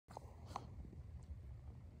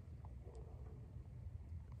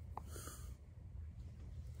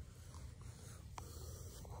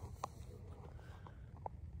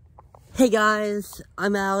Hey guys,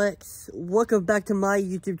 I'm Alex. Welcome back to my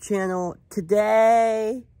YouTube channel.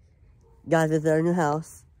 Today, guys, this is our new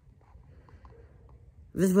house.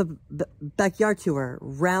 This is a backyard tour.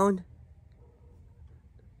 Round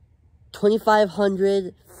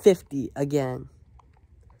 2,550 again.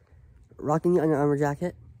 Rocking the Under Armour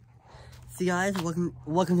jacket. See guys,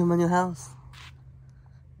 welcome to my new house.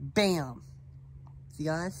 Bam. See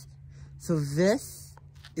guys? So this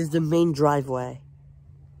is the main driveway.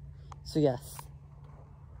 So yes.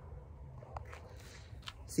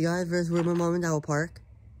 See guys, there's where my mom and dad will park.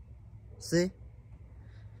 See?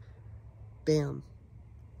 Bam.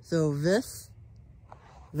 So that's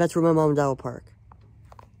where my mom and dad will park.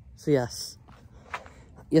 So yes.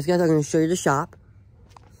 Yes guys, I'm going to show you the shop.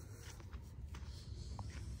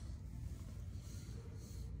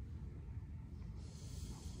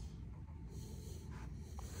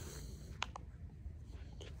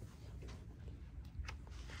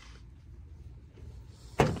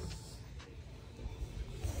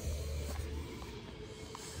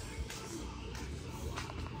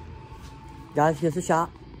 Guys, here's the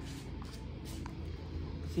shop.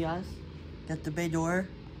 See guys? Got the bay door.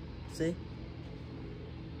 See?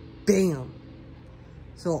 Bam!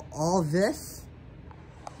 So all this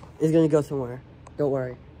is gonna go somewhere. Don't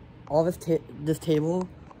worry. All this this table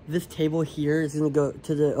here is gonna go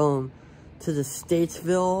to the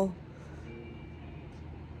Statesville.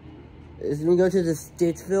 It's gonna go to the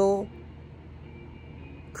Statesville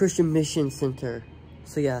Christian Mission Center.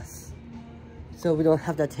 So yes. So we don't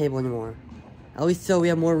have that table anymore. At least so we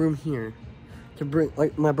have more room here to bring,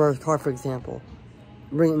 like my brother's car, for example.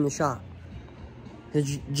 Bring it in the shop.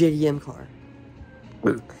 His JDM car.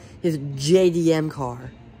 His JDM car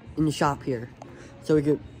in the shop here. So we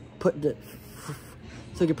could put the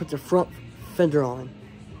front fender on.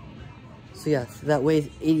 So yes, that weighs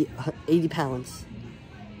 80 pounds.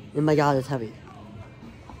 And my God, it's heavy.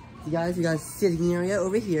 You guys sitting area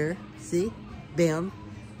over here. See? Bam.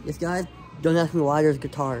 Yes, guys. Don't ask me why there's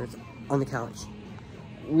guitars on the couch.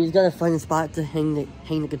 We just gotta find a spot to hang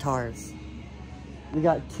the guitars. We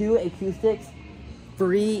got 2 acoustics,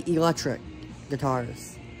 3 electric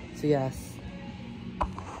guitars. So yes.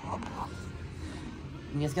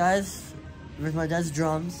 And yes guys, there's my dad's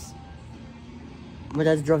drums. My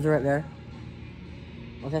dad's drums are right there.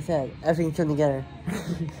 Like I said, everything's turned together.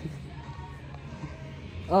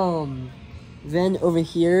 Then over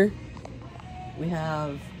here, we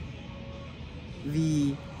have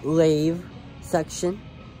the lathe section,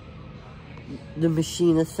 the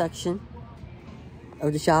machinist section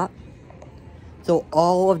of the shop. So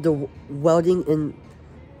all of the welding and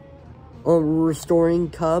restoring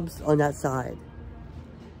cubs on that side.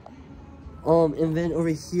 And then over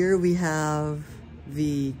here we have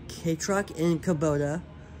the K-Truck and Kubota.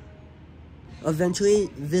 Eventually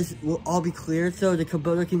this will all be cleared so the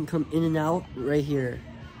Kubota can come in and out right here.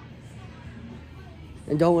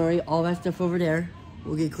 And don't worry, all that stuff over there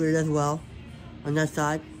will get cleared as well on that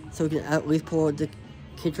side, so we can at least pull the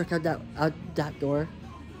K-Truck out that door.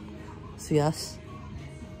 So yes.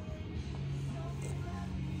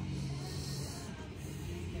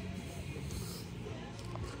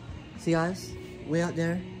 See guys, way out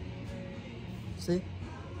there. See?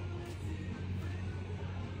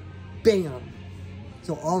 Bam!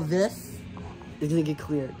 So all this is gonna get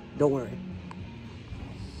cleared. Don't worry.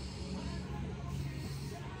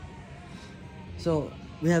 So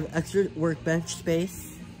we have extra workbench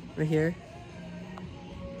space right here.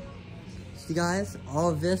 See guys, all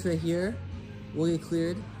of this right here will get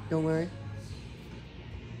cleared. Don't worry.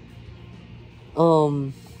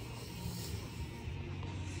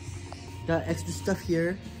 Got extra stuff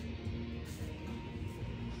here.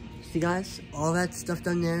 See guys, all that stuff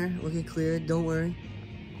down there will get cleared. Don't worry.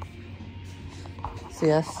 So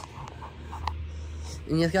yes.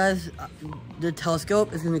 And yes guys, the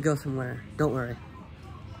telescope is gonna go somewhere. Don't worry.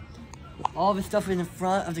 All the stuff in the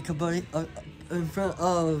front of the Kubota, in front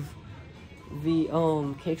of the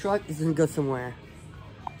K-Truck is gonna go somewhere.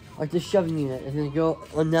 Like the shoving unit is gonna go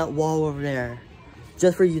on that wall over there.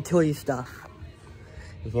 Just for utility stuff.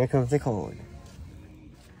 And here comes the code.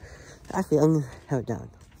 Actually, I'm gonna have it down.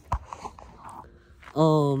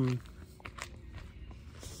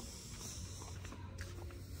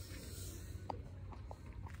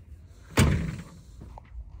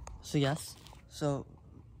 So yes, so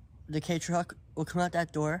the K-Truck will come out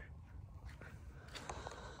that door.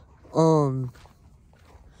 And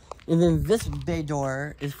then this bay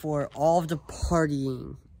door is for all of the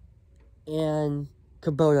partying and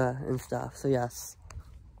Kubota and stuff. So yes.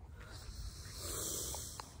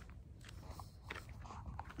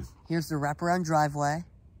 Here's the wraparound driveway.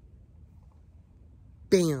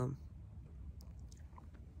 Bam.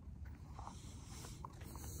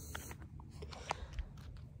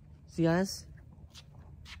 See guys,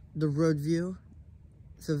 the road view.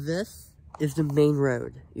 So this is the main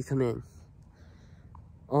road you come in.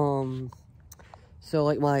 So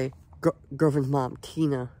like my girlfriend's mom,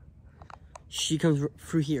 Tina, she comes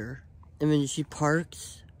through here, and then she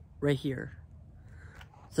parks right here,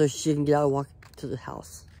 so she can get out and walk to the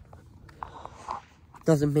house.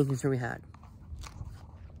 That was the main concern we had.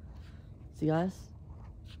 See guys?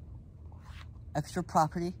 Extra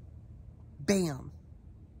property. Bam!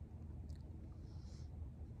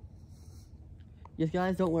 Yes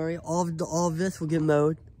guys, don't worry. All of this will get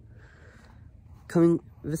mowed coming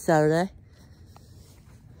this Saturday.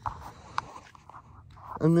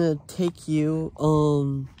 I'm gonna take you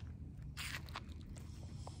to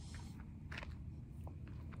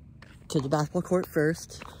the basketball court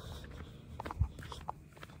first.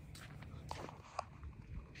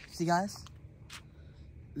 See guys?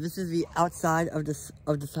 This is the outside of the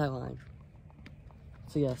sideline.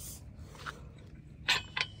 So yes.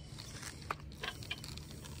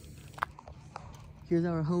 Here's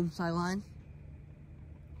our home sideline.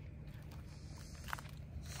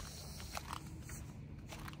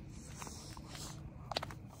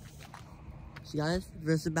 See guys,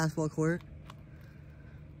 there's the basketball court.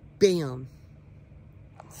 Bam!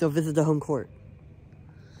 So this is the home court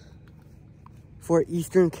for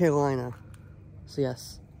Eastern Carolina. So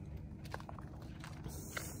yes.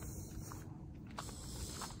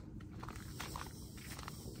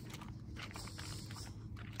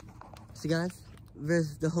 See guys,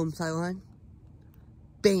 there's the home sideline.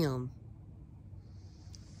 Bam!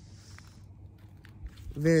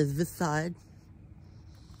 There's this side.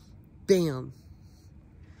 Bam!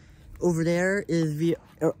 Over there is the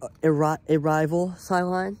a rival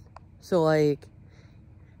sideline. So like,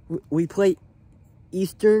 we play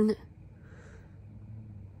Eastern.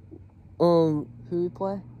 Who we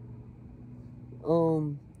play?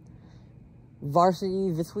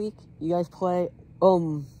 Varsity this week. You guys play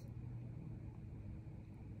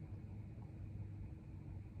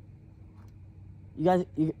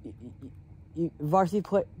varsity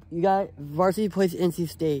plays NC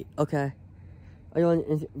State. Okay. Are you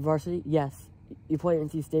on varsity? Yes. You play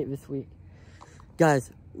NC State this week.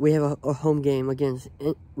 Guys, we have a home game against...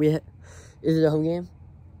 Is it a home game?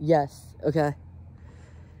 Yes. Okay.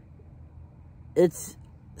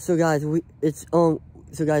 So guys, we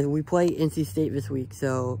play NC State this week,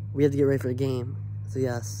 so we have to get ready for the game. So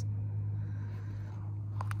yes.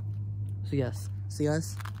 See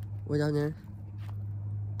guys? We're down there.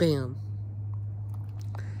 Bam.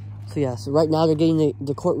 So yeah, so right now they're getting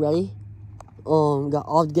the court ready. Got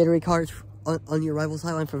all the Gatorade cards on your rival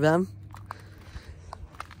sideline for them.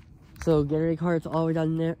 So Gatorade cards all the way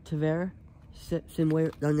down there to there. Same way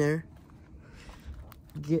down there.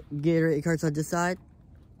 Gatorade cards on this side.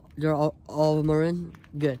 They're all of them are in.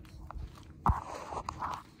 Good.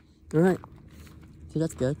 Alright. So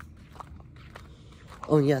that's good.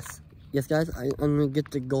 Oh yes. Yes guys, I'm gonna get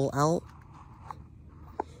the goal out.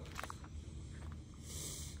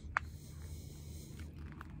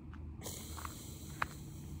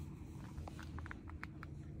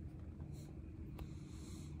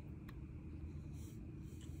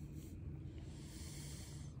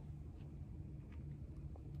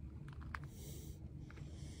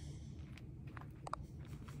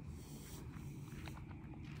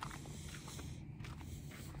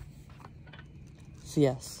 So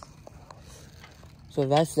yes. So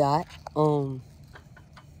that's that.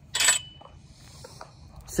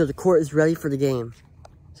 So the court is ready for the game.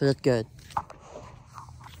 So that's good.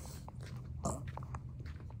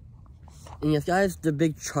 And yes guys, the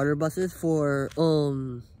big charter buses for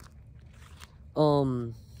so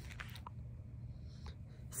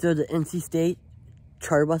the NC State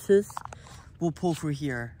charter buses will pull through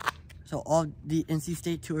here. So all the NC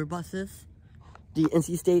State tour buses, the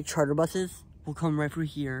NC State charter buses will come right through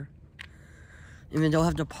here. And then they'll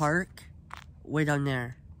have to park way down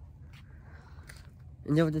there.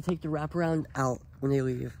 And they'll have to take the wraparound out when they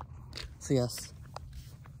leave. So yes.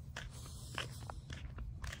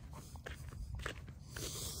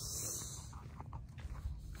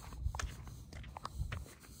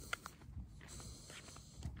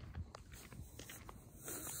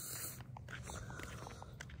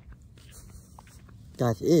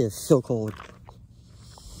 Guys, it is so cold.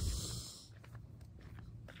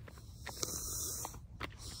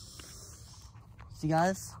 See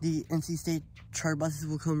guys, the NC State charter buses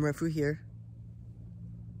will come right through here.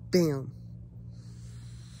 Bam.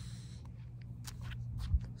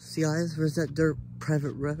 See guys, where's that dirt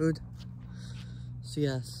private road? So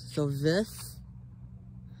yes, so this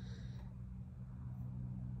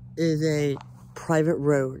is a private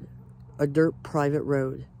road, a dirt private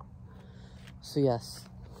road. So yes.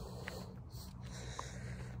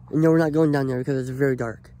 And no, we're not going down there because it's very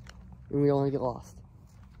dark. And we don't want to get lost.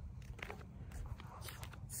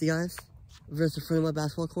 See guys? There's the front of my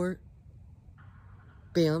basketball court.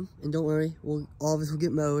 Bam. And don't worry, all of us will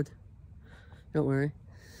get mowed. Don't worry.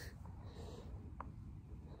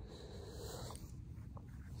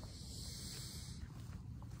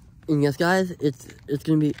 And yes guys, it's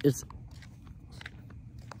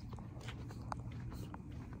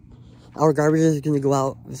our garbage is gonna go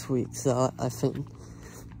out this week, so I think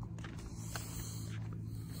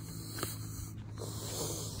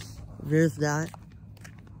there's that.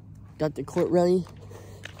 Got the court ready.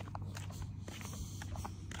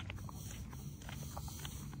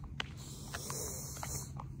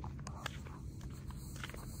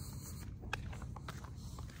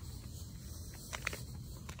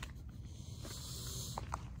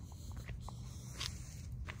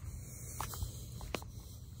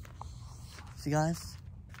 See guys,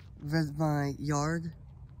 there's my yard,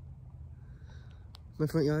 my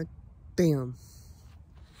front yard. Bam.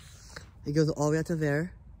 It goes all the way out to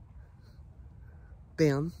there.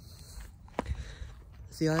 Bam.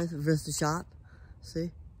 See guys, there's the shop.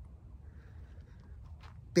 See?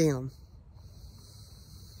 Bam.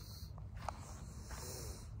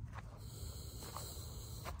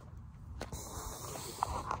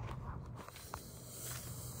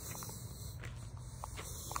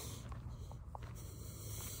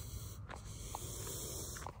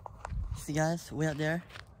 See guys, way out there.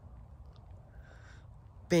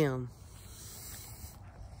 Bam.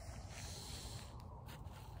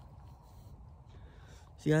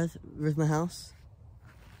 See guys, there's my house.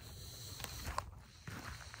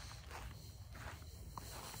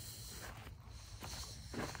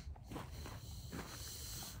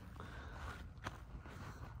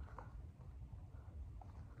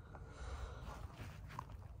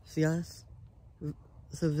 See guys,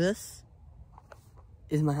 so this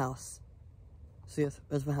is my house. See,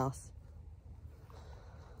 that's my house.